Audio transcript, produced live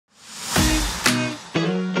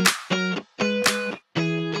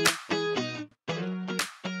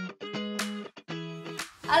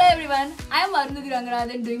everyone, I am Arundhati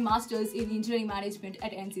Ranganathan doing Masters in Engineering Management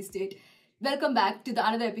at NC State. Welcome back to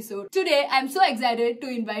another episode. Today, I'm so excited to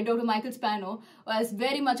invite Dr. Michael Spano, who has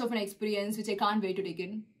very much of an experience which I can't wait to dig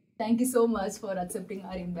in. Thank you so much for accepting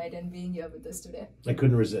our invite and being here with us today. I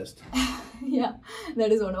couldn't resist. Yeah,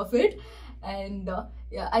 that is one of it. And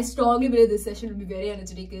I strongly believe this session will be very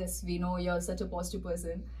energetic because we know you're such a positive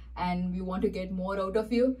person and we want to get more out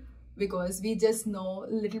of you because we just know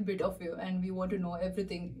a little bit of you and we want to know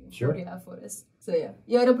everything what you have for us. So yeah,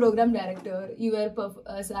 you're a program director, you were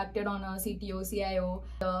acted on a CTO, CIO,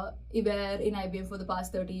 you were in IBM for the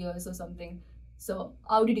past 30 years or something. So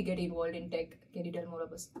how did you get involved in tech? Can you tell more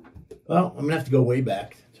of us? Well, I'm going to have to go way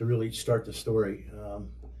back to really start the story.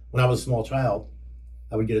 When I was a small child,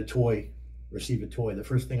 I would get a toy, receive a toy. The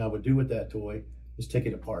first thing I would do with that toy is take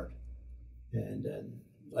it apart. And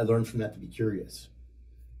I learned from that to be curious.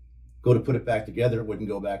 Go to put it back together, it wouldn't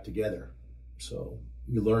go back together. So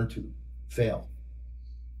you learn to fail.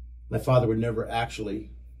 My father would never actually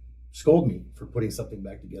scold me for putting something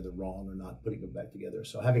back together wrong or not putting it back together.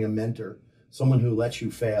 So having a mentor, someone who lets you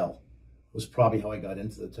fail, was probably how I got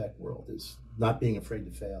into the tech world, is not being afraid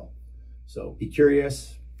to fail. So be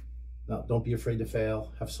curious, don't be afraid to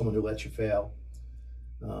fail, have someone who lets you fail.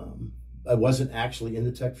 I wasn't actually in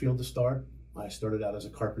the tech field to start. I started out as a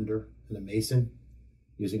carpenter and a mason,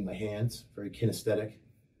 using my hands, very kinesthetic,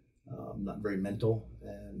 not very mental.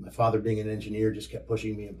 And my father, being an engineer, just kept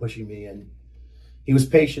pushing me, and he was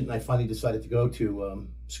patient, and I finally decided to go to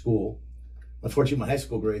school. Unfortunately, my high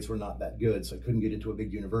school grades were not that good, so I couldn't get into a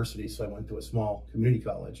big university, so I went to a small community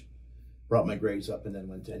college, brought my grades up, and then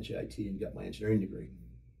went to NJIT and got my engineering degree.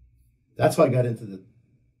 That's how I got into the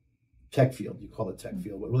tech field. You call it tech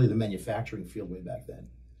field, but really the manufacturing field way back then.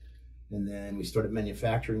 And then we started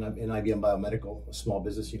manufacturing in IBM Biomedical, a small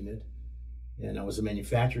business unit. And I was a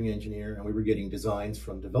manufacturing engineer, and we were getting designs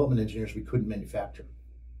from development engineers we couldn't manufacture.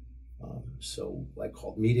 So I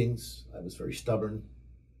called meetings. I was very stubborn,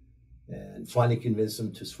 and finally convinced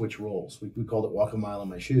them to switch roles. We called it walk a mile in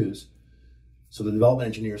my shoes. So the development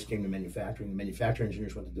engineers came to manufacturing. The manufacturing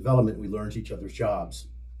engineers went to development. We learned each other's jobs,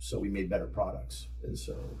 so we made better products. And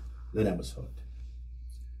so then I was hooked.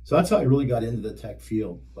 So that's how I really got into the tech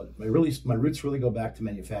field. But my roots really go back to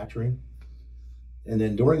manufacturing. And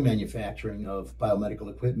then during manufacturing of biomedical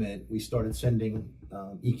equipment, we started sending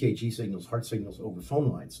EKG signals, heart signals, over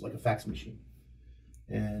phone lines, like a fax machine.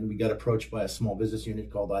 And we got approached by a small business unit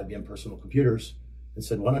called IBM Personal Computers and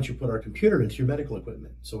said, why don't you put our computer into your medical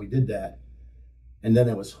equipment? So we did that. And then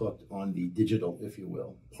I was hooked on the digital, if you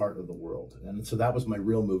will, part of the world. And so that was my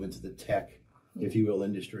real move into the tech, if you will,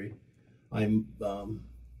 industry.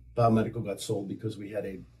 Biomedical got sold because we had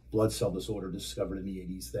a blood cell disorder discovered in the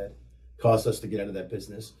 80s that caused us to get out of that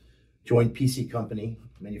business. Joined PC Company,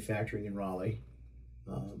 manufacturing in Raleigh.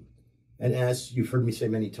 And as you've heard me say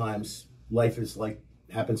many times, life is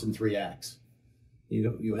happens in 3 acts.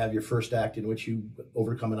 You have your first act in which you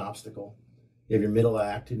overcome an obstacle. You have your middle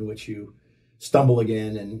act in which you stumble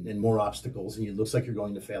again and more obstacles, and it looks like you're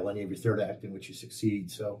going to fail. And you have your third act in which you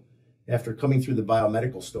succeed. So after coming through the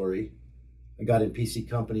biomedical story, I got in PC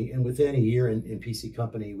Company, and within a year in PC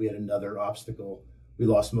Company, we had another obstacle. We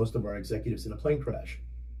lost most of our executives in a plane crash.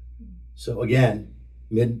 So again,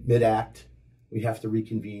 mid-act, we have to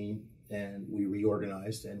reconvene, and we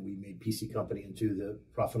reorganized, and we made PC Company into the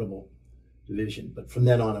profitable division. But from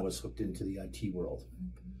then on, I was hooked into the IT world.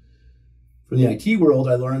 From the IT world,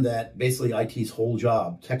 I learned that basically IT's whole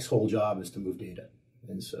job, tech's whole job, is to move data.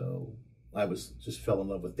 And so I just fell in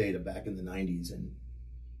love with data back in the 90s, and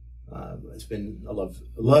it's been a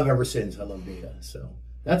love ever since. I love data. So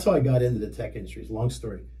that's how I got into the tech industry. It's a long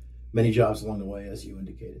story. Many jobs along the way, as you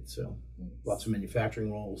indicated. So lots of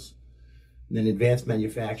manufacturing roles. And then advanced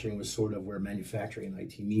manufacturing was sort of where manufacturing and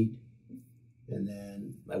IT meet. And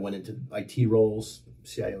then I went into IT roles,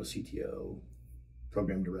 CIO, CTO,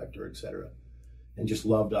 program director, etc., and just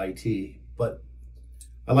loved IT. But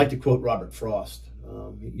I like to quote Robert Frost.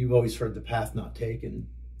 You've always heard the path not taken.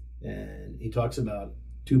 And he talks about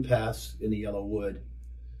 2 paths in the yellow wood.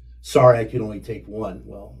 Sorry, I could only take one.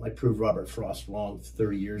 Well, I proved Robert Frost wrong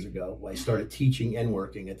 30 years ago when I started teaching and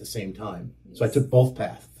working at the same time. So I took both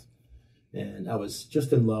paths. And I was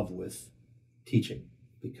just in love with teaching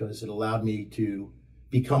because it allowed me to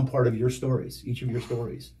become part of your stories, each of your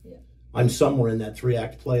stories. Yeah. I'm somewhere in that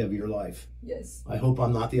 3-act play of your life. Yes. I hope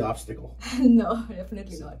I'm not the obstacle. No,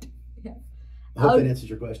 definitely not. Yeah. I hope that answers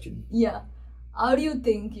your question. Yeah. How do you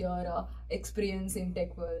think your experience in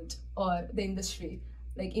tech world or the industry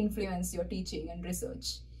influence your teaching and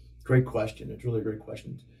research? Great question. It's really a great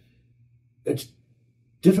question. It's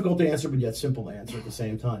difficult to answer, but yet simple to answer at the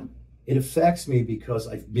same time. It affects me because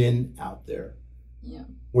I've been out there Yeah.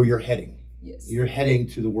 where you're heading. Yes. You're heading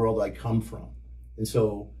to the world I come from. And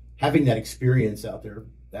so having that experience out there,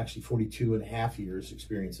 actually 42 and a half years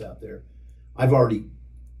experience out there, I've already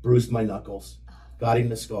bruised my knuckles, got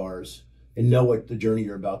into scars, and know what the journey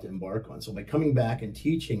you're about to embark on. So by coming back and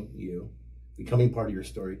teaching you, becoming part of your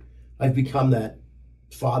story, I've become that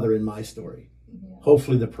father in my story. Yeah.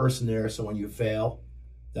 Hopefully the person there, so when you fail,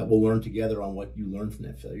 that we'll learn together on what you learned from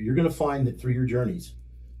that failure. You're going to find that through your journeys,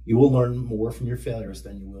 you will learn more from your failures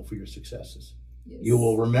than you will for your successes. Yes. You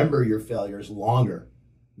will remember your failures longer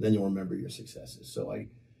than you'll remember your successes. So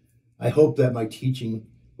I hope that my teaching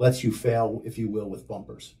lets you fail, if you will, with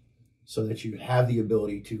bumpers, so that you have the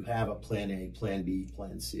ability to have a plan A, plan B,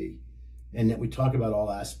 plan C, and that we talk about all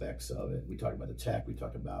aspects of it. We talk about the tech, we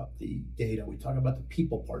talk about the data, we talk about the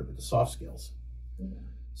people part of it, the soft skills. Yeah.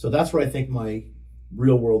 So that's where I think my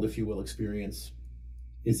real world, if you will, experience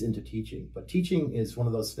is into teaching. But teaching is one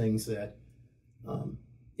of those things that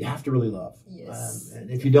you have to really love. Yes. And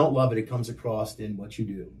if you don't love it, it comes across in what you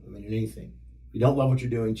do. I mean, in anything. If you don't love what you're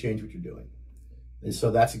doing, change what you're doing. And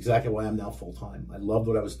so that's exactly why I'm now full-time. I loved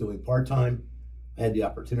what I was doing part-time. I had the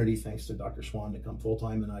opportunity, thanks to Dr. Swan, to come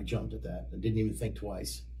full-time, and I jumped at that. I didn't even think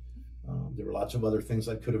twice. There were lots of other things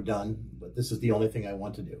I could have done, but this is the only thing I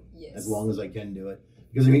want to do, Yes. as long as I can do it.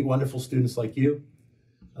 Because I meet wonderful students like you.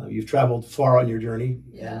 You've traveled far on your journey,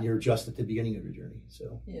 Yeah. and you're just at the beginning of your journey.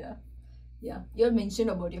 So Yeah. Yeah. You have mentioned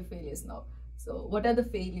about your failures now. So what are the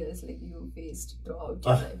failures like you faced throughout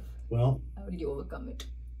your life? well, How did you overcome it?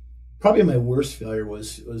 probably my worst failure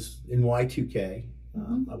was in Y2K.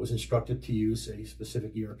 Mhm. I was instructed to use a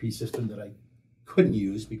specific ERP system that I couldn't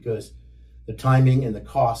use because the timing and the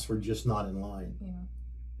costs were just not in line. Yeah.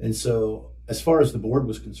 And so as far as the board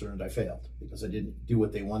was concerned, I failed because I didn't do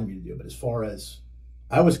what they wanted me to do. But as far as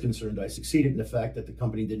I was concerned, I succeeded in the fact that the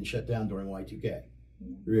company didn't shut down during Y2K.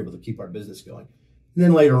 We were able to keep our business going. And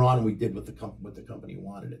then later on, we did what the company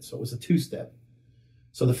wanted it. So it was a two-step.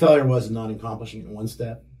 So the failure was not accomplishing it in one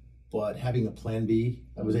step, but having a plan B,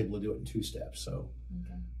 I was able to do it in two steps. So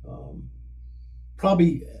Okay.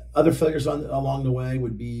 probably other failures along the way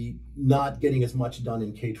would be not getting as much done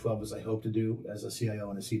in K-12 as I hope to do as a CIO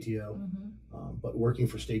and a CTO. But working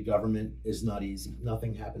for state government is not easy.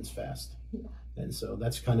 Nothing happens fast. Yeah. And so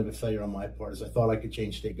that's kind of a failure on my part, is I thought I could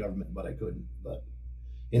change state government, but I couldn't. But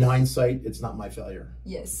in hindsight, it's not my failure.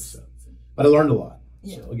 Yes. So, but I learned a lot.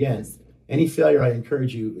 Yeah. So again, Yes. any failure, I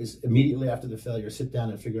encourage you, is immediately after the failure, sit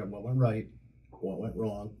down and figure out what went right, what went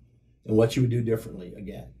wrong, and what you would do differently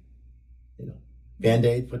again. You know,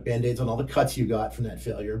 Band-Aid, put Band-Aids on all the cuts you got from that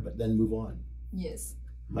failure, but then move on. Yes.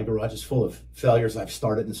 My garage is full of failures I've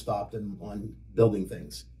started and stopped and on building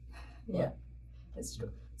things. Yeah, that's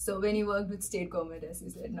true. So when you worked with state government, as you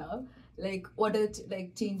said now, like what are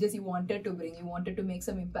like changes you wanted to bring? You wanted to make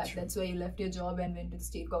some impact. That's why you left your job and went to the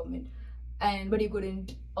state government, but you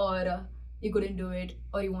couldn't, or you couldn't do it,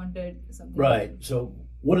 or you wanted something. Right. So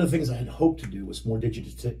one of the things I had hoped to do was more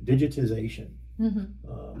digitization.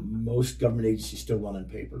 Most government agencies still run on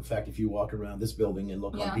paper. In fact, if you walk around this building and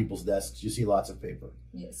look on people's desks, you see lots of paper.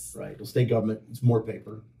 Yes. Right. Well, state government, it's more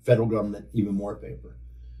paper. Federal government, even more paper.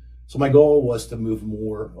 So my goal was to move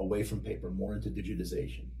more away from paper, more into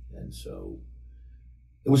digitization. And so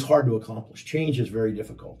it was hard to accomplish. Change is very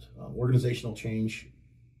difficult. Organizational change,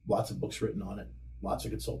 lots of books written on it, lots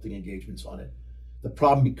of consulting engagements on it. The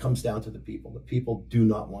problem comes down to the people. The people do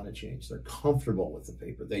not want to change. They're comfortable with the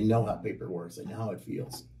paper. They know how paper works. They know how it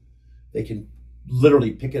feels. They can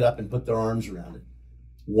literally pick it up and put their arms around it.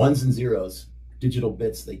 Ones and zeros, digital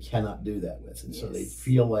bits, they cannot do that with. And so they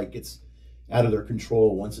feel like it's out of their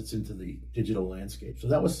control once it's into the digital landscape. So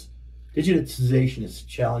that was, digitization is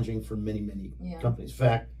challenging for many, many companies. In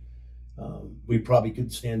fact, we probably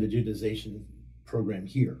could stand a digitization program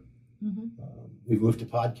here. We've moved to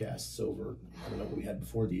podcasts over, I don't know what we had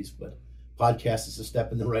before these, but podcast is a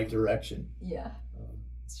step in the right direction. Yeah.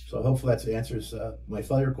 So hopefully that answers my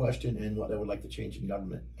failure question and what I would like to change in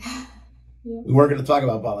government. Yeah. We weren't going to talk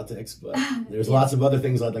about politics, but there's lots of other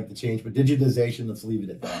things I'd like to change. But digitization, let's leave it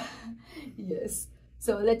at that. Yes.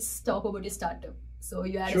 So let's talk about your startup. So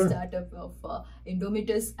you had a startup of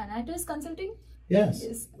Indomitus Anatus Consulting. Yes.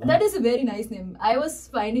 Yes. That is a very nice name. I was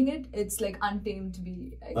finding it. It's like untamed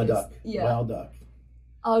bee. A duck. Yeah. Wild duck.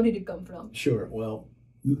 How did it come from? Sure. Well,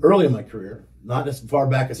 early in my career, not as far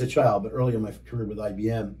back as a child, but early in my career with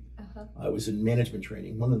IBM, I was in management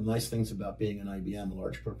training. One of the nice things about being an IBM, a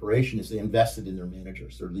large corporation, is they invested in their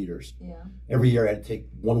managers, their leaders. Yeah. Every year I had to take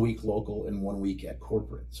 1 week local and 1 week at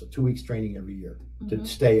corporate. So 2 weeks training every year to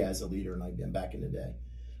stay as a leader in IBM back in the day.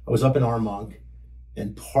 I was up in Armonk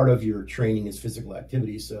And part of your training is physical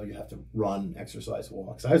activity, so you have to run, exercise,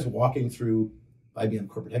 walk. So I was walking through IBM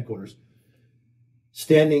corporate headquarters,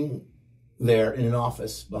 standing there in an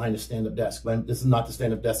office behind a stand-up desk. But this is not the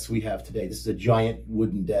stand-up desks we have today. This is a giant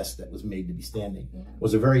wooden desk that was made to be standing. Yeah. It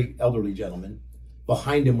was a very elderly gentleman.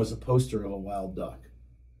 Behind him was a poster of a wild duck.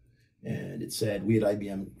 And it said, we at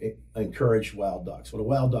IBM encourage wild ducks. What a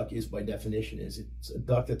wild duck is by definition is it's a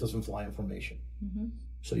duck that doesn't fly in formation. Mm-hmm.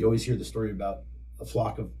 So you always hear the story about a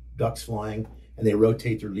flock of ducks flying and they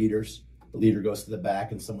rotate their leaders. The leader goes to the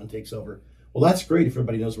back and someone takes over. Well, that's great if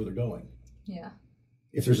everybody knows where they're going. Yeah.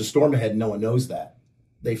 If there's a storm ahead and no one knows that,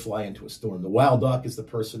 they fly into a storm. The wild duck is the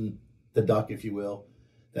person, the duck, if you will,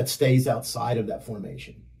 that stays outside of that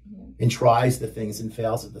formation and tries the things and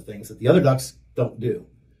fails at the things that the other ducks don't do.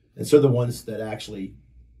 And so the ones that actually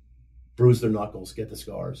bruise their knuckles, get the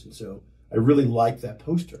scars. And so I really liked that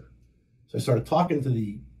poster. So I started talking to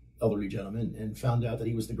the elderly gentleman and found out that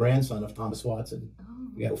he was the grandson of Thomas Watson,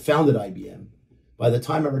 who founded IBM. By the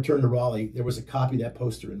time I returned to Raleigh, there was a copy of that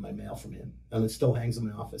poster in my mail from him, and it still hangs in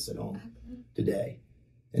my office at home today.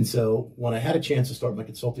 And so when I had a chance to start my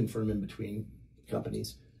consulting firm in between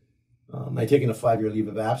companies, I'd taken a 5-year leave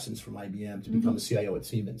of absence from IBM to become a CIO at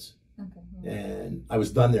Siemens. Okay. Yeah. And I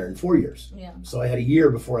was done there in 4 years. Yeah. So I had a year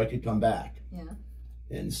before I could come back. Yeah.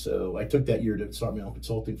 And so I took that year to start my own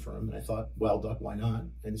consulting firm, and I thought, wild duck, why not?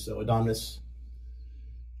 And so Adonis,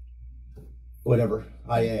 whatever,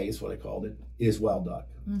 IA is what I called it, is wild duck.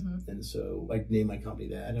 Mm-hmm. And so I named my company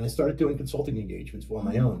that, and I started doing consulting engagements on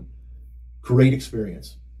my own. Great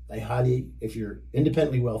experience. I highly, if you're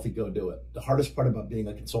independently wealthy, go do it. The hardest part about being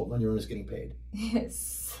a consultant on your own is getting paid.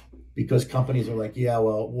 Yes. Because companies are like, yeah,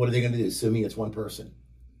 well, what are they going to do? Sue me? It's one person.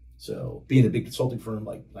 So being a big consulting firm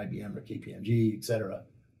like IBM or KPMG, et cetera,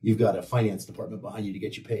 you've got a finance department behind you to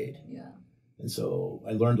get you paid. Yeah. And so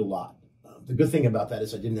I learned a lot. The good thing about that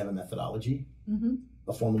is I didn't have a methodology,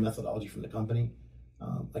 a formal methodology from the company.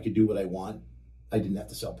 I could do what I want. I didn't have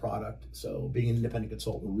to sell product. So being an independent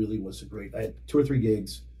consultant really was a great, I had 2 or 3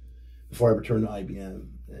 gigs before I returned to IBM.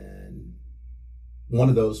 And one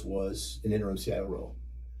of those was an interim CIO role.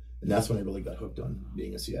 And that's when I really got hooked on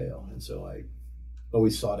being a CIO. And so I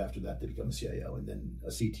always sought after that to become a CIO and then a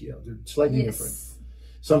CTO. They're slightly different.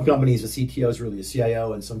 Some companies, a CTO is really a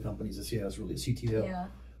CIO, and some companies, a CIO is really a CTO. Yeah.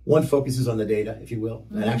 One focuses on the data, if you will.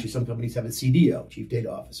 And actually some companies have a CDO, Chief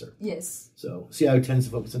Data Officer. Yes. So CIO tends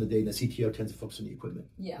to focus on the data, and the CTO tends to focus on the equipment,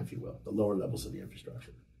 if you will, the lower levels of the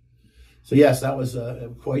infrastructure. So yes, that was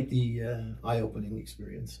quite the eye-opening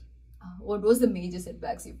experience. What was the major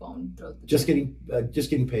setbacks you found throughout the Just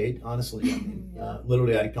getting paid, honestly. I mean,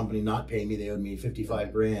 literally, I had a company not pay me. They owed me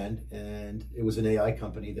 $55,000, and it was an AI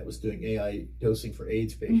company that was doing AI dosing for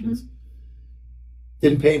AIDS patients.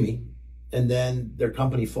 Didn't pay me, and then their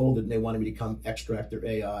company folded, and they wanted me to come extract their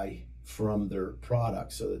AI from their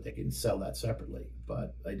product so that they can sell that separately.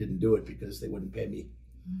 But I didn't do it because they wouldn't pay me.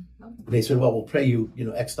 They said, well, we'll pay you,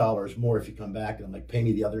 X dollars more if you come back. And I'm like, pay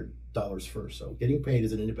me the other dollars first. So getting paid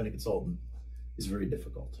as an independent consultant is very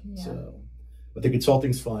difficult. But the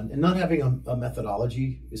consulting's fun. And not having a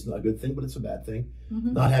methodology is not a good thing, but it's a bad thing.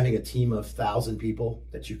 Not having a team of 1,000 people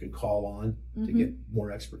that you can call on to get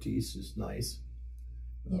more expertise is nice.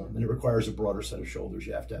 And it requires a broader set of shoulders.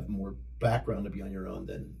 You have to have more background to be on your own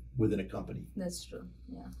than within a company. That's true.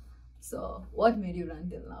 Yeah. So what made you run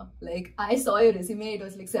till now? Like, I saw your resume, it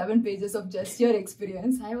was like 7 pages of just your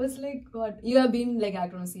experience. I was like, God, you have been like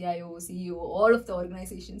acronym CIO, CEO, all of the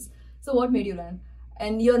organizations. So what made you run?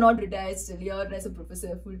 And you're not retired still, you're as a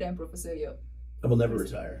professor, full-time professor here. I will never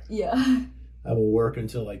retire. Yeah. I will work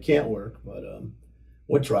until I can't work. But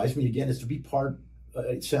what drives me again is to be part,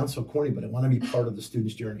 it sounds so corny, but I want to be part of the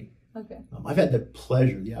student's journey. Okay. I've had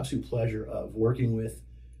the absolute pleasure of working with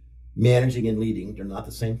managing and leading. They're not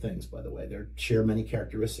the same things, by the way. They share many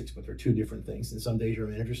characteristics, but they're 2 different things. And some days you're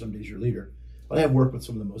a manager, some days you're a leader. But I have worked with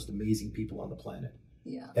some of the most amazing people on the planet.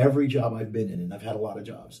 Yeah. Every job I've been in, and I've had a lot of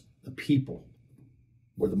jobs, the people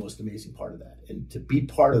were the most amazing part of that. And to be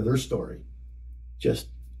part of their story, it's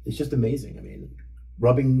just amazing. I mean,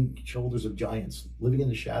 rubbing shoulders of giants, living in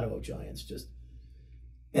the shadow of giants,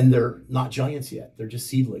 and they're not giants yet. They're just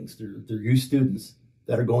seedlings. They're you students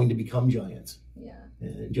that are going to become giants. Yeah.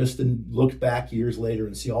 And just to look back years later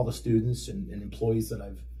and see all the students and employees that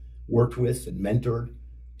I've worked with and mentored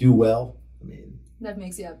do well, I mean, that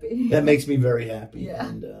makes you happy. That makes me very happy. Yeah.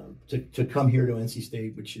 And to come here to NC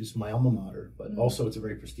State, which is my alma mater, but also it's a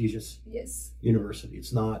very prestigious university.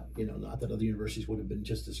 It's not, not that other universities would have been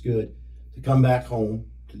just as good. To come back home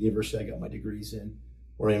to the university I got my degrees in,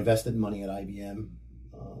 where I invested money at IBM,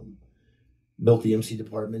 built the MC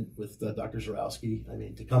department with Dr. Zarowski. I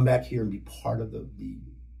mean, to come back here and be part of the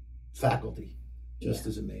faculty just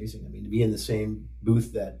is amazing. I mean, to be in the same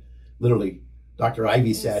booth that literally Dr.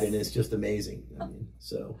 Ivy sat in is just amazing. I mean,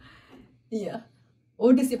 so. Yeah.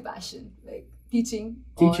 What is your passion? Like teaching?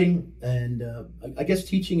 Teaching and I guess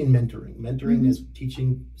teaching and mentoring. Mentoring is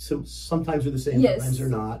teaching. Sometimes they're the same, sometimes they're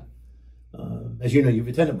not. As you know, you've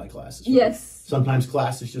attended my classes. Right? Yes. Sometimes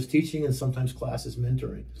class is just teaching and sometimes class is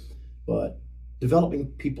mentoring. But developing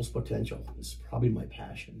people's potential is probably my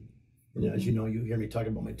passion. You know, as you know, you hear me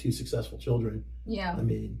talking about my 2 successful children. Yeah. I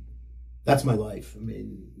mean, that's my life. I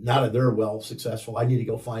mean, now that they're well successful, I need to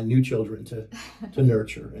go find new children to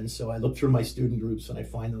nurture. And so I look through my student groups and I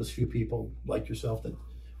find those few people like yourself that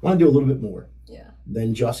want to do a little bit more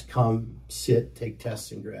than just come, sit, take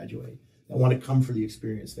tests, and graduate. They want to come for the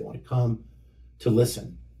experience. They want to come to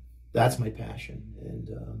listen. That's my passion.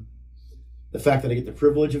 And the fact that I get the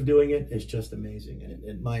privilege of doing it is just amazing. And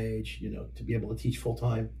at my age, you know, to be able to teach full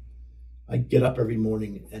time, I get up every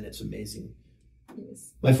morning and it's amazing.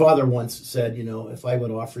 Yes. My father once said, you know, if I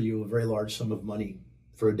would offer you a very large sum of money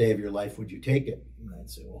for a day of your life, would you take it? And I'd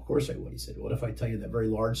say, well, of course I would. He said, what if I tell you that very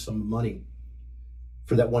large sum of money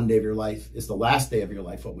for that one day of your life is the last day of your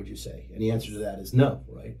life? What would you say? And the answer to that is no,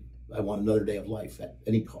 right? I want another day of life at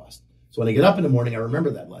any cost. So when I get up in the morning, I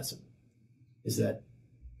remember that lesson is that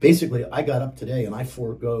basically I got up today and I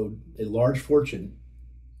forego a large fortune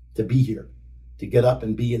to be here, to get up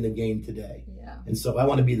and be in the game today. Yeah. And so I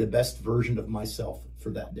want to be the best version of myself for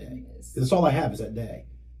that day. Because that's all I have is that day.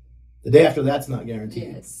 The day after that's not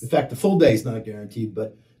guaranteed. Yes. In fact, the full day is not guaranteed,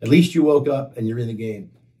 but at least you woke up and you're in the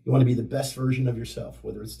game. You want to be the best version of yourself,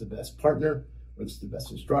 whether it's the best partner, whether it's the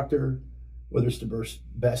best instructor, whether it's the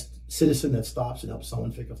best citizen that stops and helps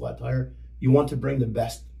someone fix a flat tire. You want to bring the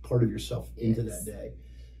best part of yourself into that day.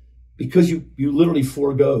 Because you literally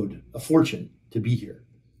foregoed a fortune to be here.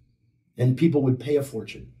 And people would pay a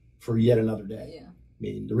fortune for yet another day. Yeah. I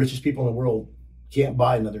mean, the richest people in the world can't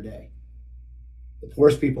buy another day. The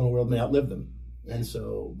poorest people in the world may outlive them. And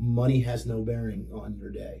so money has no bearing on your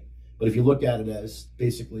day. But if you look at it as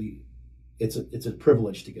basically, it's a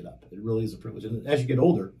privilege to get up. It really is a privilege. And as you get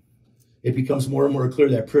older, it becomes more and more clear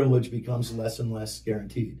that privilege becomes less and less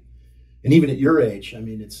guaranteed. And even at your age, I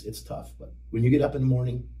mean, it's tough. But when you get up in the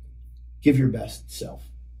morning, give your best self.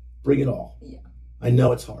 Bring it all. Yeah. I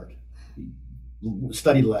know it's hard. You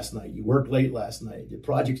studied last night. You worked late last night. Your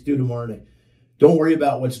project's due tomorrow night. Don't worry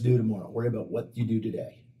about what's due tomorrow. Worry about what you do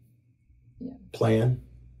today. Yeah. Plan.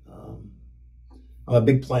 I'm a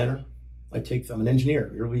big planner. I'm an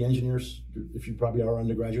engineer. You'll be engineers. If you probably are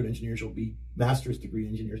undergraduate engineers, you'll be master's degree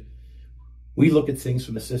engineers. We look at things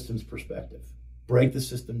from a systems perspective. Break the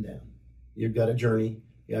system down. You've got a journey.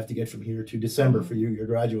 You have to get from here to December for you. You're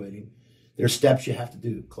graduating. There's steps you have to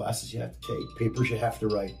do, classes you have to take, papers you have to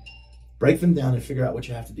write. Break them down and figure out what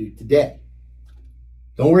you have to do today.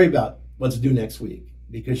 Don't worry about what's due next week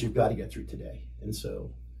because you've got to get through today. And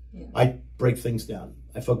so I break things down.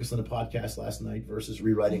 I focused on a podcast last night versus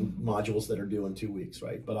rewriting modules that are due in 2 weeks,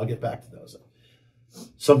 right? But I'll get back to those.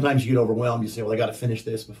 Sometimes you get overwhelmed. You say, well, I got to finish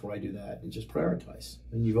this before I do that. And just prioritize.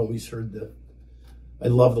 And you've always heard I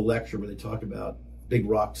love the lecture where they talk about big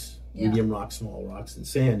rocks, medium rocks, small rocks, and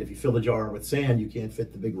sand. If you fill the jar with sand, you can't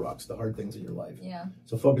fit the big rocks, the hard things in your life. Yeah.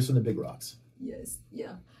 So focus on the big rocks. Yes.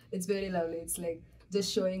 Yeah. It's very lovely. It's like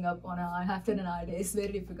just showing up on after an hour day. It's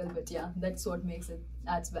very difficult, but yeah, that's what makes it,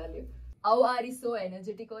 adds value. How are you so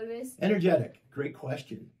energetic always? Energetic. Great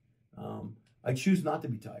question. I choose not to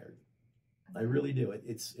be tired. I really do.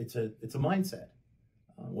 It's a mindset.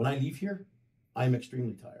 When I leave here, I'm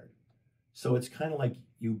extremely tired. So it's kind of like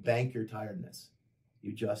you bank your tiredness.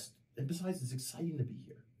 And besides, it's exciting to be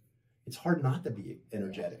here. It's hard not to be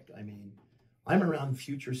energetic. I mean, I'm around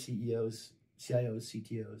future CEOs, CIOs,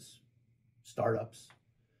 CTOs, startups.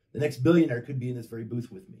 The next billionaire could be in this very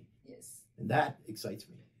booth with me. Yes. And that excites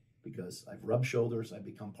me because I've rubbed shoulders. I've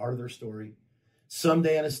become part of their story.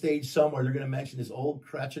 Someday on a stage somewhere, they're going to mention this old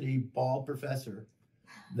crotchety bald professor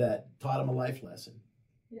that taught them a life lesson.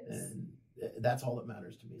 Yes. And that's all that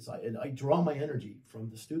matters to me. And I draw my energy from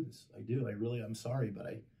the students. I do. I'm sorry,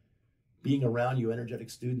 but being around you energetic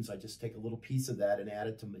students, I just take a little piece of that and add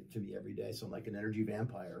it to me every day. So I'm like an energy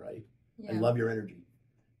vampire. I love your energy.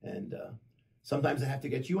 And sometimes I have to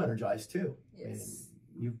get you energized too. Yes.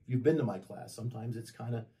 And you've been to my class. Sometimes it's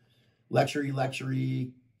kind of lecture-y,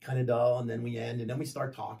 kind of dull, and then we end, and then we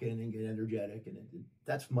start talking and get energetic. And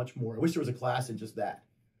that's much more. I wish there was a class in just that.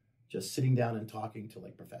 Just sitting down and talking to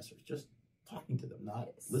like professors. Just talking to them, not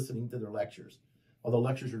listening to their lectures. Although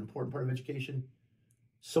lectures are an important part of education,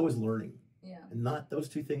 so is learning. Yeah. And those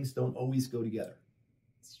two things don't always go together.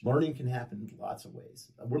 Learning can happen in lots of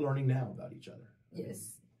ways. We're learning now about each other.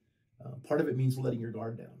 Yes. Part of it means letting your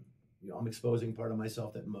guard down. I'm exposing part of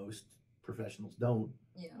myself that most professionals don't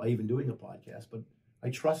by even doing a podcast, but I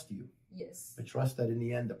trust you. Yes. I trust that in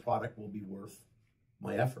the end, the product will be worth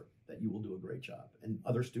my effort, that you will do a great job and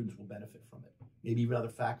other students will benefit from it. Maybe even other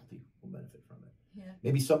faculty will benefit from it. Yeah.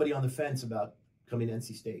 Maybe somebody on the fence about coming to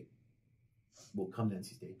NC State will come to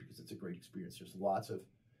NC State because it's a great experience. There's lots of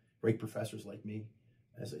great professors like me.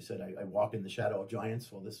 As I said, I walk in the shadow of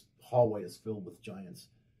giants. Well, this hallway is filled with giants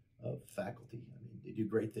of faculty. I mean, they do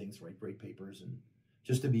great things, write great papers, and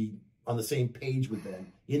just to be on the same page with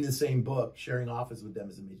them, in the same book, sharing office with them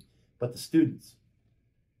is amazing. But the students,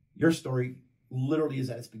 your story literally is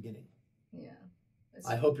at its beginning. Yeah.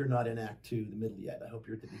 I hope you're not in Act 2, the middle yet. I hope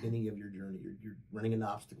you're at the beginning of your journey. You're running into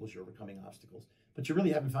obstacles, you're overcoming obstacles, but you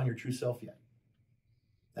really haven't found your true self yet.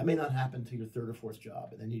 That may not happen to your third or fourth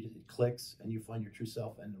job, and then it clicks and you find your true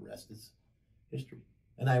self, and the rest is history.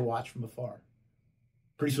 And I watch from afar.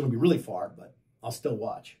 Pretty soon it'll be really far, but I'll still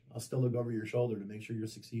watch. I'll still look over your shoulder to make sure you're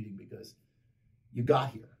succeeding because you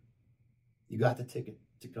got here. You got the ticket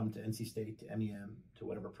to come to NC State, to MEM, to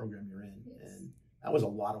whatever program you're in. Yes. And that was a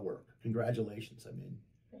lot of work. Congratulations. I mean,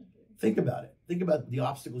 thank you. Think about it. Think about the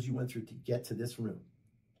obstacles you went through to get to this room.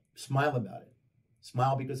 Smile about it.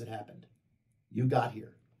 Smile because it happened. You got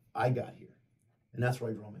here. I got here. And that's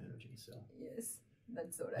where I draw my energy. So yes,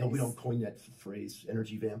 that's so nice. No, we don't coin that phrase,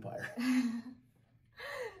 energy vampire.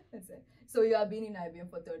 That's it. So you have been in IBM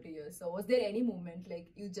for 30 years. So was there any moment like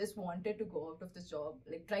you just wanted to go out of the job,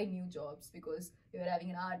 like try new jobs because you were having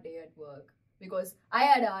an hard day at work? Because I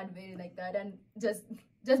had a hard day like that, and just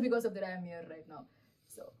because of that I'm here right now.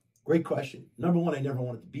 So great question. Number one, I never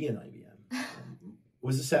wanted to be in IBM. It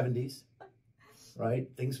was the 70s, right?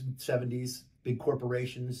 Things in the 70s, big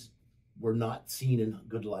corporations were not seen in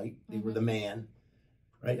good light. They were the man.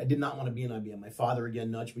 Right? I did not want to be in IBM. My father,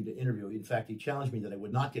 again, nudged me to interview. In fact, he challenged me that I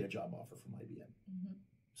would not get a job offer from IBM.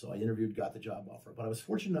 So I interviewed, got the job offer. But I was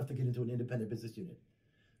fortunate enough to get into an independent business unit.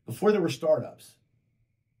 Before there were startups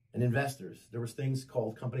and investors, there was things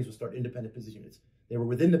called companies would start independent business units. They were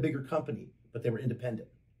within the bigger company, but they were independent.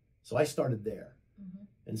 So I started there.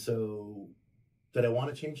 And so did I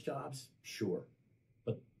want to change jobs? Sure.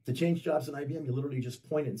 But to change jobs in IBM, you literally just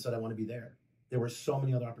pointed and said, I want to be there. There were so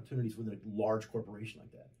many other opportunities within a large corporation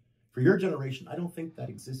like that. For your generation, I don't think that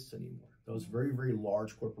exists anymore. Those very, very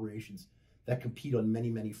large corporations that compete on many,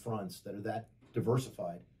 many fronts that are that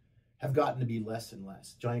diversified have gotten to be less and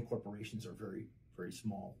less. Giant corporations are very, very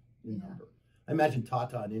small in number. I imagine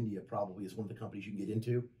Tata in India probably is one of the companies you can get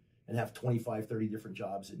into and have 25, 30 different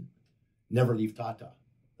jobs and never leave Tata.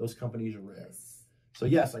 Those companies are rare. yes. So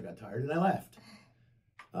yes, I got tired and I left.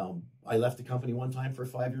 I left the company one time for a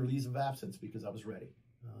 5-year leave of absence because I was ready.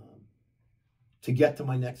 To get to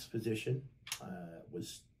my next position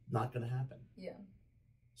was not going to happen. Yeah.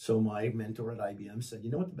 So my mentor at IBM said, you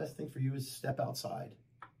know what the best thing for you is step outside,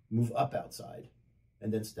 move up outside,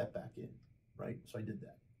 and then step back in, right? So I did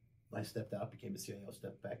that. I stepped out, became a CIO,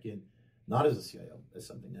 stepped back in, not as a CIO, as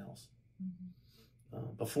something else.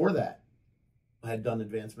 Before that, I had done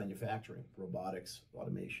advanced manufacturing, robotics,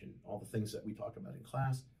 automation, all the things that we talk about in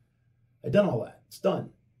class. I'd done all that. It's done.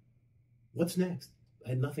 What's next? I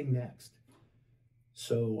had nothing next.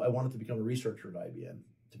 So I wanted to become a researcher at IBM,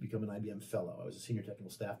 to become an IBM fellow. I was a senior technical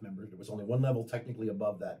staff member. There was only one level technically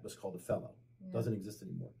above that. It was called a fellow. It doesn't exist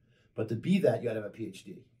anymore. But to be that, you had to have a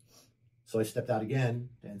PhD. So I stepped out again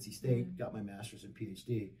to NC State, got my master's and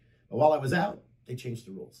PhD. But while I was out, they changed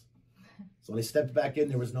the rules. So when I stepped back in,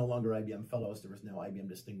 there was no longer IBM fellows. There was now IBM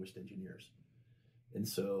distinguished engineers. And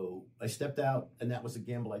so I stepped out, and that was a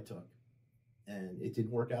gamble I took. And it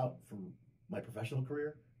didn't work out for my professional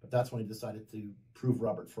career, but that's when I decided to prove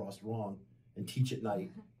Robert Frost wrong and teach at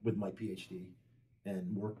night with my PhD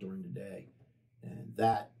and work during the day. And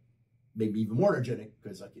that made me even more energetic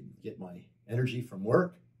because I could get my energy from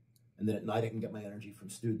work, and then at night I can get my energy from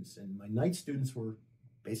students. And my night students were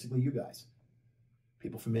basically you guys.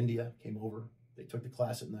 People from India came over. They took the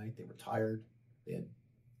class at night. They were tired. They had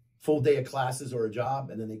full day of classes or a job,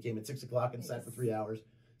 and then they came at 6 o'clock and sat for 3 hours,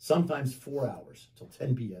 sometimes 4 hours, till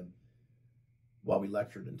 10 p.m. while we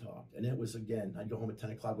lectured and talked. And it was, again, I'd go home at 10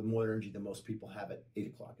 o'clock with more energy than most people have at 8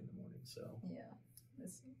 o'clock in the morning. So yeah,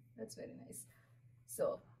 that's very nice.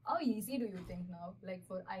 So how easy do you think now, like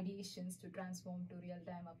for ideations to transform to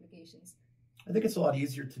real-time applications? I think it's a lot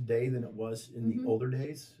easier today than it was in the older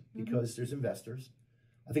days because there's investors.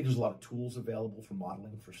 I think there's a lot of tools available for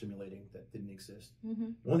modeling, for simulating that didn't exist.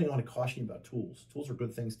 The one thing I want to caution you about tools are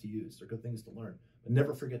good things to use. They're good things to learn. But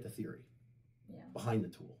never forget the theory behind the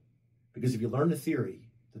tool. Because if you learn the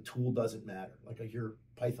theory The tool doesn't matter. Like I hear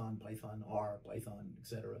Python, Python, R, Python,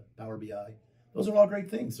 etc., Power BI. Those are all great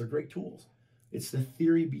things. They're great tools. It's the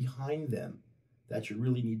theory behind them that you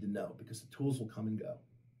really need to know, because the tools will come and go.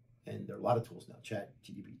 And there are a lot of tools now.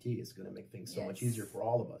 ChatGPT is going to make things so much easier for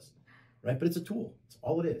all of us, right? But it's a tool. It's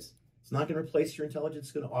all it is. It's not going to replace your intelligence.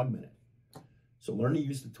 It's going to augment it. So learn to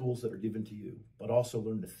use the tools that are given to you, but also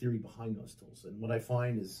learn the theory behind those tools. And what I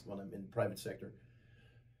find is when I'm in the private sector,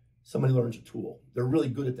 somebody learns a tool. They're really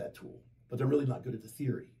good at that tool, but they're really not good at the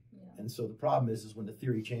theory. Yeah. And so the problem is when the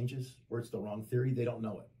theory changes or it's the wrong theory, they don't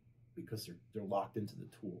know it because they're locked into the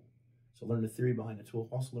tool. So learn the theory behind the tool,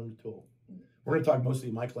 also learn the tool. We're going to talk mostly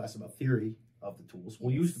in my class about theory of the tools.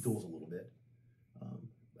 We'll use the tools a little bit.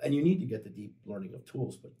 And you need to get the deep learning of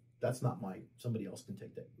tools, but that's not somebody else can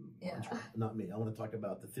take that mantra, not me. I want to talk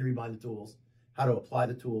about the theory behind the tools, how to apply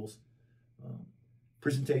the tools.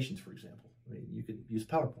 Presentations, for example. I mean, you could use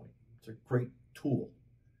PowerPoint. It's a great tool,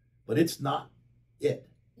 but it's not it.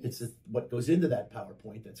 It's what goes into that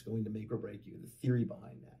PowerPoint that's going to make or break you, the theory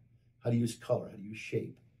behind that. How to use color, how to use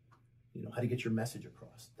shape, how to get your message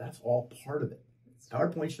across. That's all part of it.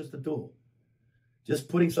 PowerPoint's just a tool. Just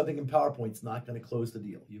putting something in PowerPoint is not going to close the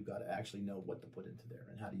deal. You've got to actually know what to put into there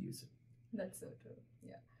and how to use it. That's so true.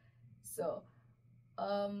 Yeah. So,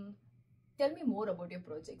 tell me more about your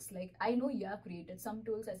projects. Like, I know you have created some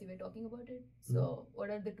tools as you were talking about it. So,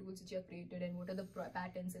 what are the tools that you have created, and what are the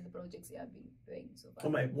patents and the projects you have been doing so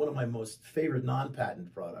far? Well, one of my most favorite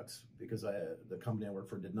non-patent products, because the company I worked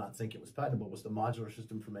for did not think it was patentable, was the modular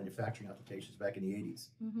system for manufacturing applications back in the 80s.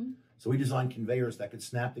 So we designed conveyors that could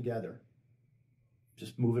snap together,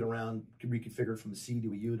 just move it around, reconfigure it from a C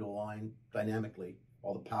to a U to a line dynamically.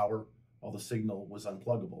 All the power, all the signal was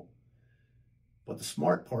unpluggable. But the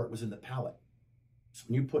smart part was in the pallet. So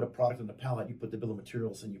when you put a product on the pallet, you put the bill of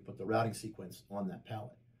materials and you put the routing sequence on that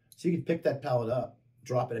pallet. So you could pick that pallet up,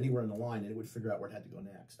 drop it anywhere in the line, and it would figure out where it had to go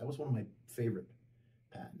next. That was one of my favorite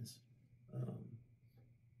patents.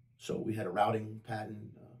 So we had a routing patent,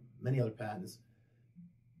 many other patents.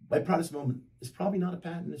 My proudest moment is probably not a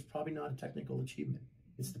patent. It's probably not a technical achievement.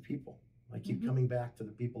 It's the people. I keep coming back to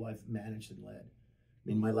the people I've managed and led. I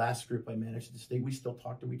mean, my last group I managed at the state, we still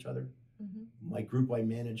talk to each other. My group I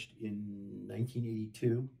managed in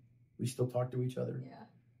 1982, we still talk to each other. Yeah.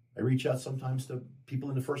 I reach out sometimes to people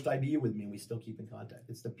in the first IBU with me, and we still keep in contact.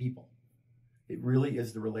 It's the people. It really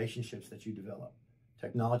is the relationships that you develop.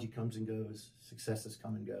 Technology comes and goes, successes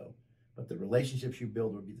come and go, but the relationships you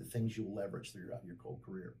build will be the things you'll leverage throughout your whole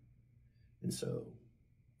career. And so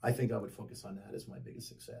I think I would focus on that as my biggest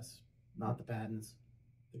success, not the patents.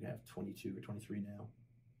 I think I have 22 or 23 now.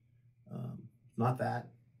 Not that.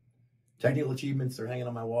 Technical achievements, they're hanging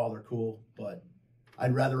on my wall, they're cool, but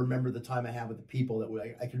I'd rather remember the time I had with the people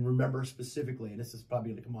that I can remember specifically, and this is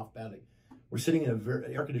probably going to come off badly. We're sitting in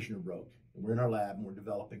an air conditioner broke, and we're in our lab, and we're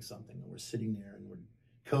developing something, and we're sitting there, and we're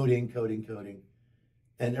coding,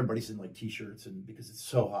 and everybody's in like t-shirts, and because it's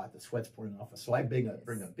so hot, the sweat's pouring off us. So I bring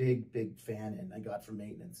a big fan in I got from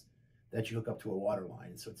maintenance that you hook up to a water line,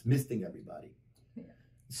 and so it's misting everybody. Yeah.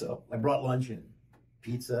 So I brought lunch in.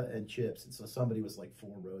 Pizza and chips, and so somebody was like 4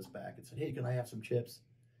 rows back and said, "Hey, can I have some chips?"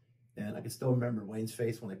 And I can still remember Wayne's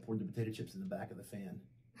face when I poured the potato chips in the back of the fan,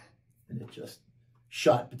 and it just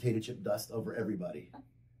shot potato chip dust over everybody.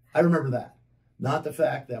 I remember that, not the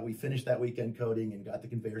fact that we finished that weekend coding and got the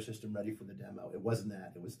conveyor system ready for the demo. It wasn't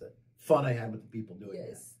that. It was the fun I had with the people doing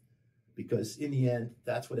it. Because in the end,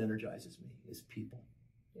 that's what energizes me is people.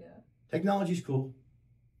 Yeah. Technology's cool,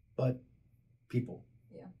 but people.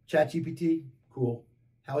 Yeah. ChatGPT, cool.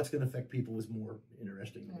 How it's going to affect people is more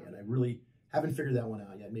interesting to me. And I really haven't figured that one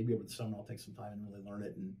out yet. Maybe over the summer I'll take some time and really learn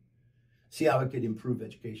it and see how it could improve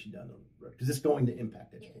education down the road. Because it's going to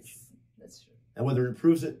impact education. Yes, that's true. And whether it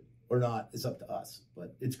improves it or not is up to us.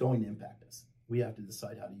 But it's going to impact us. We have to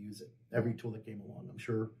decide how to use it. Every tool that came along, I'm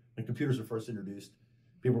sure when computers were first introduced,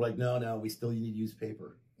 people were like, no, we still need to use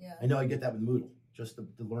paper. Yeah. I know I get that with Moodle. Just the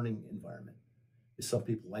learning environment. Some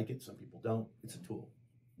people like it, some people don't. It's a tool.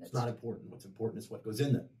 It's not important. What's important is what goes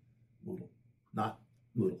in the Moodle, not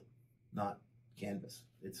Canvas.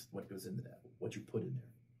 It's what goes into that, what you put in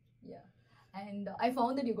there. Yeah. And I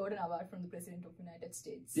found that you got an award from the President of the United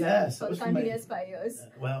States. Yes. For continuous 5 years.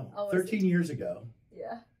 13 years ago,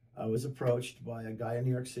 I was approached by a guy in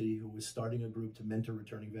New York City who was starting a group to mentor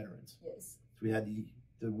returning veterans. Yes. So we had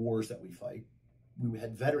the wars that we fight. We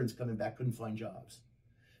had veterans coming back, couldn't find jobs.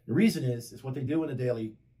 The reason is what they do in a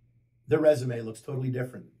daily. Their resume looks totally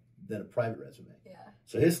different than a private resume. Yeah.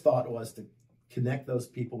 So his thought was to connect those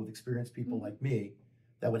people with experienced people like me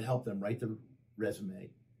that would help them write their resume,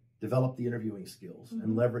 develop the interviewing skills,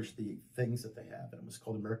 and leverage the things that they have. And it was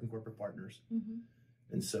called American Corporate Partners.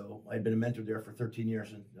 And so I'd been a mentor there for 13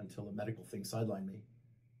 years until the medical thing sidelined me,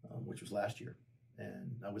 which was last year.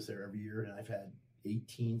 And I was there every year, and I've had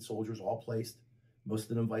 18 soldiers all placed, most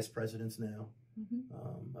of them vice presidents now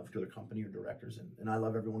of their company or directors, and I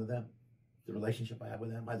love every one of them. The relationship I have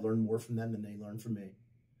with them, I learn more from them than they learn from me.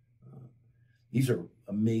 These are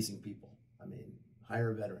amazing people. I mean,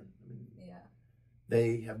 hire a veteran. I mean,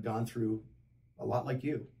 they have gone through a lot like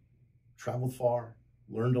you, traveled far,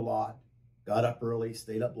 learned a lot, got up early,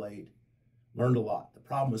 stayed up late, learned a lot. The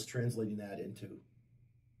problem was translating that into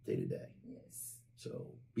day to day. Yes. So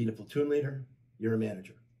being a platoon leader, you're a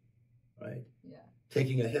manager, right? Yeah.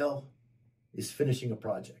 Taking a hill is finishing a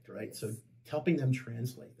project, right? Yes. So helping them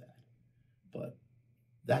translate that. But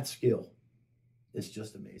that skill is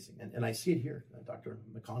just amazing. And I see it here, Dr.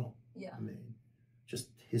 McConnell. Yeah. I mean, just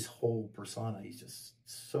his whole persona, he's just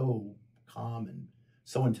so calm and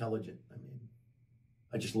so intelligent. I mean,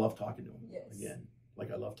 I just love talking to him. Yes. Again,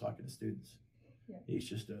 like I love talking to students. Yeah. He's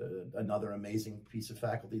just another amazing piece of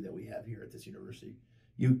faculty that we have here at this university.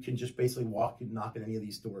 You can just basically walk and knock at any of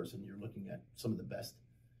these doors and you're looking at some of the best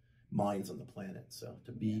minds on the planet. So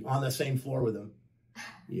to be on the same floor with them,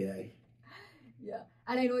 yay. Yeah.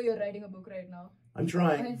 And I know you're writing a book right now. I'm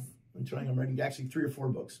trying. Nice. I'm writing actually 3 or 4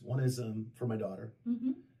 books. One is for my daughter.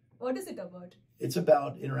 What is it about? It's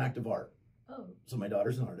about interactive art. Oh. So my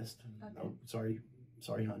daughter's an artist. Okay. Oh, sorry,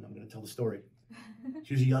 hon. I'm going to tell the story.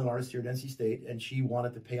 She was a young artist here at NC State, and she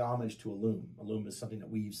wanted to pay homage to a loom. A loom is something that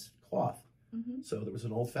weaves cloth. So there was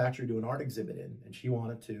an old factory to do an art exhibit in, and she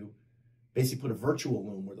wanted to basically put a virtual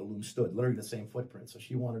loom where the loom stood, literally the same footprint. So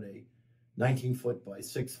she wanted a 19-foot by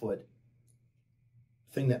 6-foot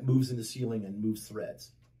thing that moves in the ceiling and moves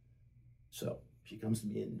threads. So she comes to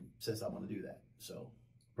me and says, I want to do that. So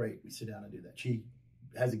great, we sit down and do that. She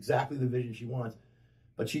has exactly the vision she wants,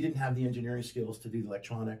 but she didn't have the engineering skills to do the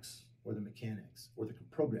electronics or the mechanics or the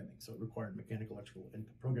programming. So it required mechanical, electrical, and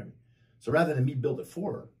programming. So rather than me build it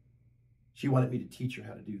for her, she wanted me to teach her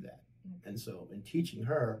how to do that. And so in teaching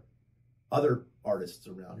her, other artists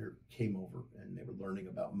around her came over and they were learning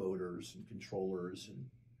about motors and controllers and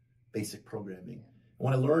basic programming. And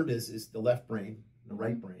what I learned is the left brain, the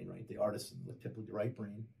right brain, right? The artists, typically the right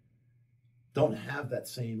brain, don't have that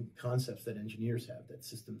same concepts that engineers have, that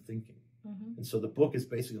system thinking. And so the book is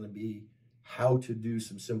basically going to be how to do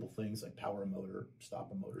some simple things like power a motor, stop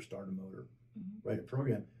a motor, start a motor, write a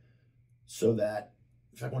program, so that,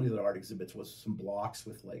 in fact, one of the other art exhibits was some blocks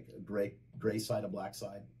with like a gray side, a black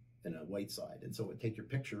side, and a white side. And so it would take your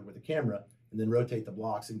picture with a camera and then rotate the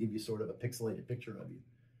blocks and give you sort of a pixelated picture of you.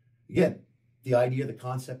 Again, the idea, the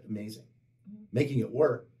concept, amazing. Making it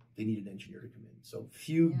work, they need an engineer to come in. So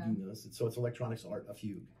fugue, so it's electronics art, a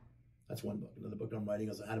fugue. That's one book. Another book I'm writing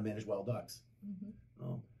is how to manage wild ducks.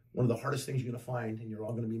 One of the hardest things you're going to find, and you're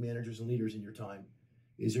all going to be managers and leaders in your time,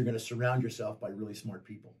 is you're going to surround yourself by really smart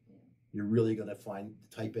people. You're really going to find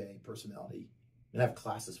the type A personality, and I have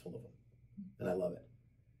classes full of them, and I love it.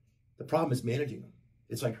 The problem is managing them.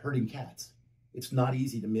 It's like herding cats. It's not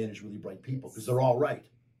easy to manage really bright people because they're all right.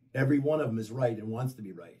 Every one of them is right and wants to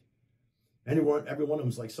be right. Every one of them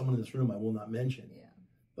is like someone in this room I will not mention,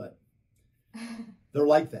 but they're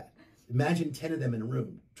like that. Imagine 10 of them in a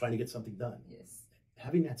room trying to get something done. Yes.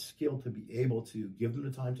 Having that skill to be able to give them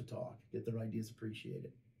the time to talk, get their ideas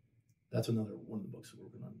appreciated. That's another one of the books we're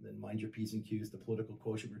working on. Then Mind Your P's and Q's, the political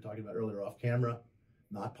quotient we were talking about earlier off camera.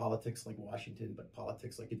 Not politics like Washington, but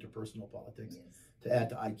politics like interpersonal politics to add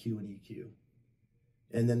to IQ and EQ.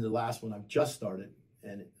 And then the last one I've just started,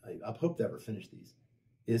 and I hope to ever finish these,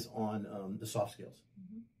 is on the soft skills.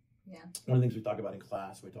 One of the things we talk about in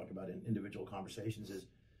class, we talk about in individual conversations is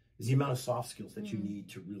the amount of soft skills that you need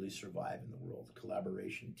to really survive in the world.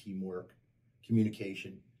 Collaboration, teamwork,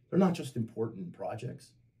 communication. They're not just important in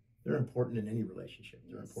projects. They're important in any relationship.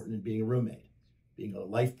 They're important in being a roommate, being a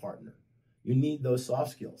life partner. You need those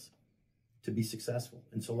soft skills to be successful.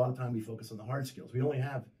 And so a lot of time we focus on the hard skills. We only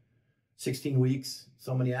have 16 weeks,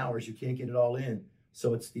 so many hours, you can't get it all in.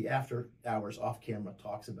 So it's the after hours off camera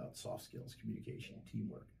talks about soft skills, communication,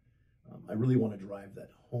 teamwork. I really want to drive that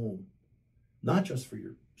home, not just for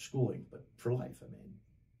your schooling, but for life. I mean,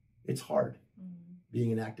 it's hard.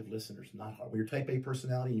 Being an active listener is not hard. When you're type A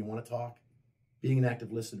personality and you want to talk, being an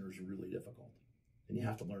active listener is really difficult. And you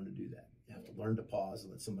have to learn to do that. You have to learn to pause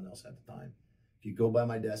and let someone else have the time. If you go by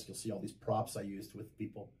my desk, you'll see all these props I used with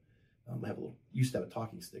people. I used to have a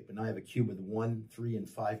talking stick, but now I have a cube with 1, 3, and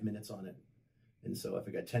 5 minutes on it. And so if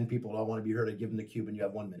I got 10 people that all want to be heard, I give them the cube and you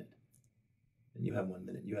have 1 minute. And you have 1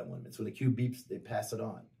 minute, you have 1 minute. So when the cube beeps, they pass it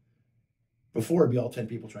on. Before, it'd be all 10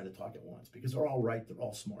 people trying to talk at once because they're all right, they're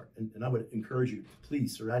all smart. And I would encourage you to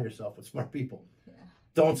please surround yourself with smart people.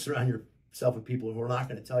 Don't surround yourself with people who are not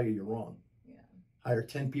going to tell you you're wrong. Yeah. Hire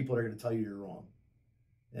 10 people that are going to tell you you're wrong.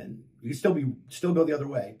 And you still go the other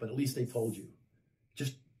way, but at least they told you.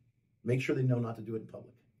 Just make sure they know not to do it in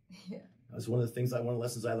public. Yeah. That was one of the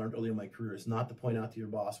lessons I learned early in my career is not to point out to your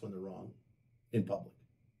boss when they're wrong in public.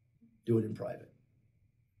 Do it in private.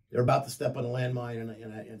 They're about to step on a landmine, and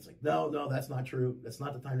it's like, no, that's not true. That's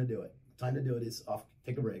not the time to do it. The time to do it is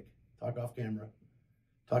take a break, talk off camera,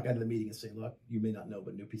 talk out of the meeting and say, look, you may not know,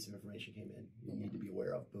 but a new piece of information came in. You need to be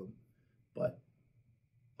aware of, boom. But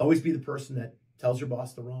always be the person that tells your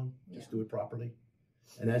boss they're wrong. Just do it properly.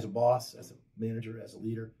 And as a boss, as a manager, as a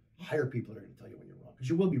leader, hire people that are going to tell you when you're wrong, because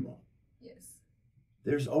you will be wrong. Yes.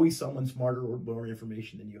 There's always someone smarter or more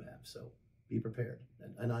information than you have. So be prepared.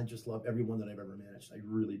 And I just love everyone that I've ever managed. I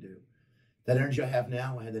really do. That energy I have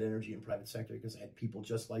now, I had that energy in private sector because I had people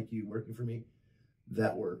just like you working for me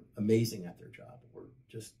that were amazing at their job. Or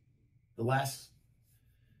just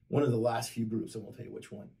one of the last few groups, I won't tell you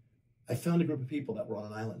which one, I found a group of people that were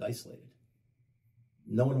on an island isolated.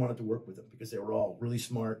 No one wanted to work with them because they were all really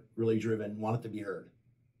smart, really driven, wanted to be heard.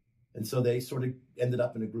 And so they sort of ended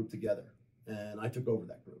up in a group together. And I took over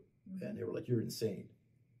that group. And they were like, you're insane.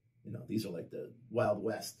 You know, these are like the Wild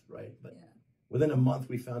West, right? But within a month,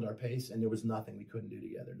 we found our pace, and there was nothing we couldn't do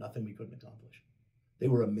together, nothing we couldn't accomplish. They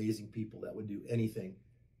were amazing people that would do anything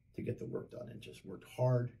to get the work done and just worked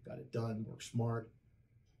hard, got it done, worked smart.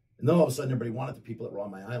 And then all of a sudden, everybody wanted the people that were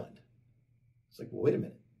on my island. It's like, well, wait a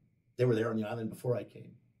minute. They were there on the island before I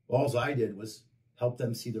came. All I did was help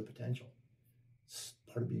them see their potential. It's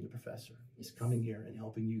part of being a professor is coming here and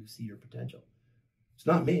helping you see your potential. It's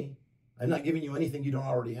not me. I'm not giving you anything you don't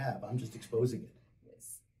already have. I'm just exposing it.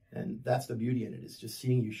 Yes. And that's the beauty in it, is just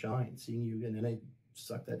seeing you shine, seeing you, and then I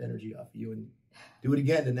suck that energy off you and do it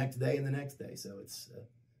again the next day and the next day. So it's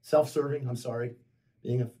self-serving. I'm sorry.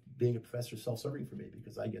 Being a professor is self-serving for me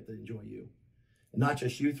because I get to enjoy you. And not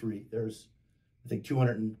just you three. There's, I think,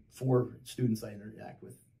 204 students I interact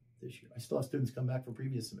with this year. I still have students come back for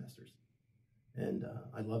previous semesters. And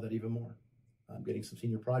I love that even more. I'm getting some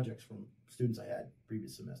senior projects from students I had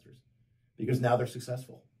previous semesters because now they're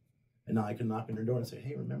successful. And now I can knock on their door and say,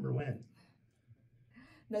 hey, remember when?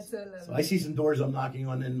 That's so lovely. So I see some doors I'm knocking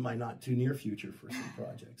on in my not too near future for some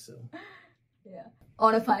projects. So yeah.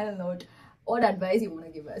 On a final note, what advice you want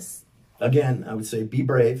to give us? Again, I would say be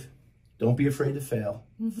brave. Don't be afraid to fail.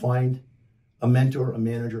 Find a mentor, a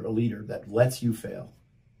manager, a leader that lets you fail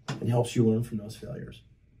and helps you learn from those failures.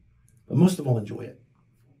 But most of all, enjoy it.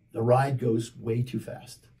 The ride goes way too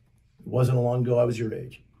fast. It wasn't long ago I was your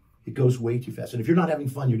age. It goes way too fast. And if you're not having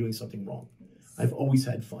fun, you're doing something wrong. Yes. I've always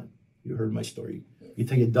had fun. You heard my story. Yes. You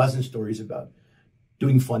take a dozen stories about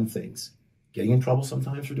doing fun things. Getting in trouble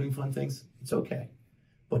sometimes for doing fun things, it's okay.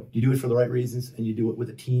 But you do it for the right reasons and you do it with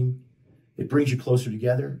a team. It brings you closer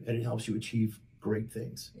together and it helps you achieve great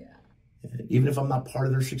things. Yeah. And even if I'm not part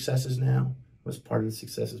of their successes now, I was part of the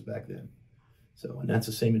successes back then. So, and that's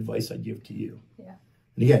the same advice I'd give to you. Yeah.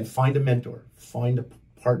 And again, find a mentor, find a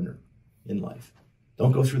partner in life.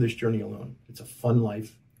 Don't go through this journey alone. It's a fun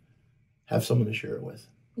life. Have someone to share it with.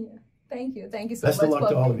 Yeah. Thank you. Thank you so much. Best of luck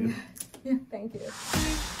to all of you. Yeah, thank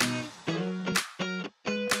you.